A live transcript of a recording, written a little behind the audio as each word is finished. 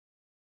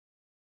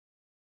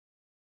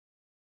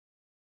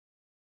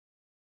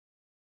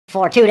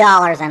For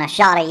 $2 and a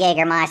shot of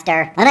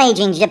Jägermeister, an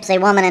aging gypsy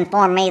woman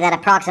informed me that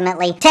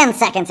approximately 10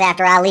 seconds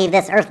after I leave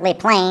this earthly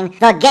plane,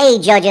 the gay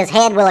judge's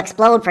head will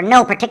explode for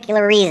no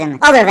particular reason,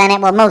 other than it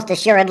will most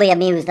assuredly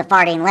amuse the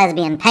farting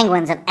lesbian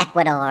penguins of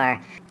Ecuador.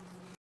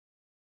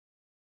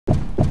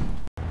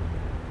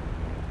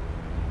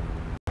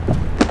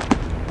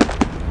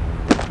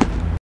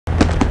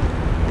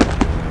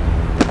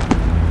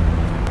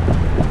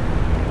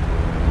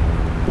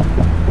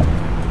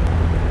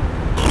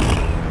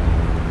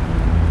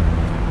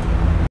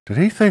 Did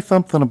he say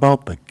something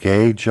about the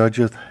gay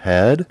judge's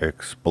head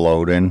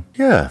exploding?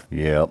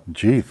 Yep.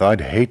 Geez,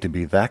 I'd hate to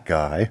be that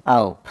guy.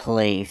 Oh,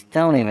 please,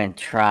 don't even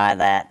try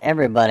that.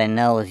 Everybody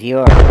knows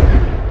you're...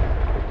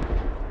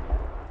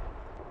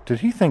 Did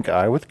he think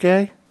I was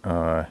gay?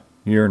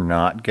 You're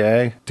not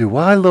gay? Do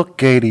I look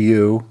gay to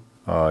you?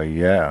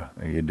 Yeah,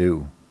 you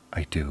do.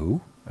 I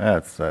do?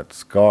 That's that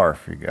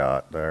scarf you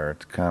got there.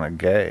 It's kind of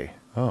gay.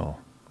 Oh,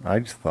 I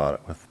just thought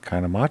it was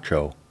kind of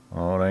macho.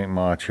 Oh, it ain't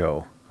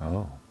macho.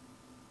 Oh.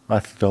 I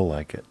still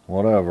like it.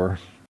 Whatever.